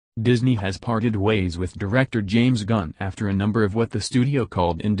Disney has parted ways with director James Gunn after a number of what the studio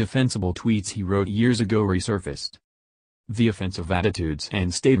called indefensible tweets he wrote years ago resurfaced. The offensive attitudes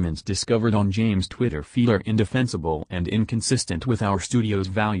and statements discovered on James' Twitter feed are indefensible and inconsistent with our studio's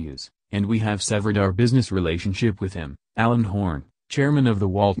values, and we have severed our business relationship with him, Alan Horn, chairman of the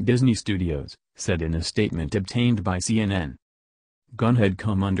Walt Disney Studios, said in a statement obtained by CNN. Gunn had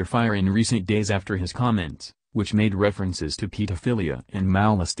come under fire in recent days after his comments, which made references to pedophilia and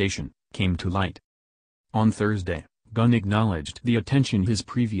molestation, came to light. On Thursday, Gunn acknowledged the attention his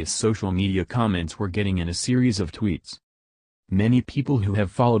previous social media comments were getting in a series of tweets. "Many people who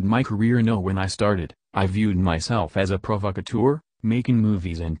have followed my career know when I started, I viewed myself as a provocateur, making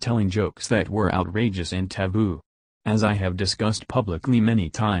movies and telling jokes that were outrageous and taboo. As I have discussed publicly many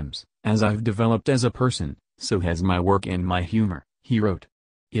times, as I've developed as a person, so has my work and my humor," he wrote.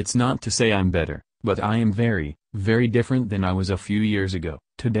 "It's not to say I'm better, but I am very, very different than I was a few years ago.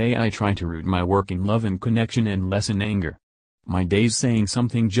 Today I try to root my work in love and connection and less in anger. My days saying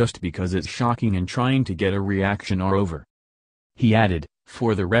something just because it's shocking and trying to get a reaction are over." He added,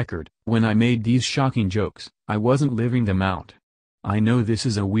 "For the record, when I made these shocking jokes, I wasn't living them out. I know this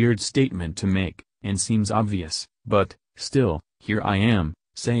is a weird statement to make, and seems obvious, but, still, here I am,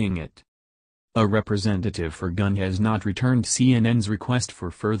 saying it." A representative for Gunn has not returned CNN's request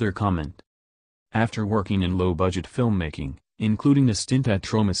for further comment. After working in low-budget filmmaking, including a stint at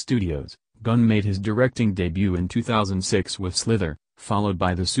Troma Studios, Gunn made his directing debut in 2006 with Slither, followed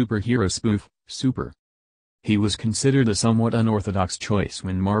by the superhero spoof, Super. He was considered a somewhat unorthodox choice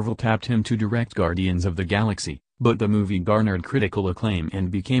when Marvel tapped him to direct Guardians of the Galaxy, but the movie garnered critical acclaim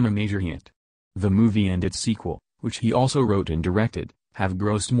and became a major hit. The movie and its sequel, which he also wrote and directed, have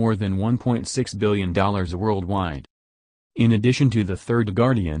grossed more than $1.6 billion worldwide. In addition to the third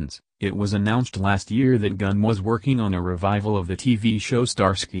Guardians, it was announced last year that Gunn was working on a revival of the TV show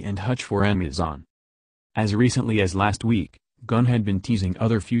Starsky and Hutch for Amazon. As recently as last week, Gunn had been teasing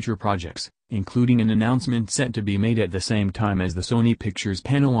other future projects, including an announcement set to be made at the same time as the Sony Pictures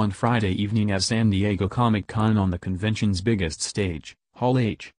panel on Friday evening at San Diego Comic-Con on the convention's biggest stage, Hall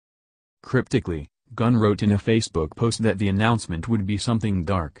H. Cryptically, Gunn wrote in a Facebook post that the announcement would be something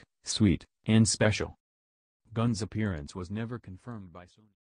dark, sweet, and special. Gunn's appearance was never confirmed by Sony.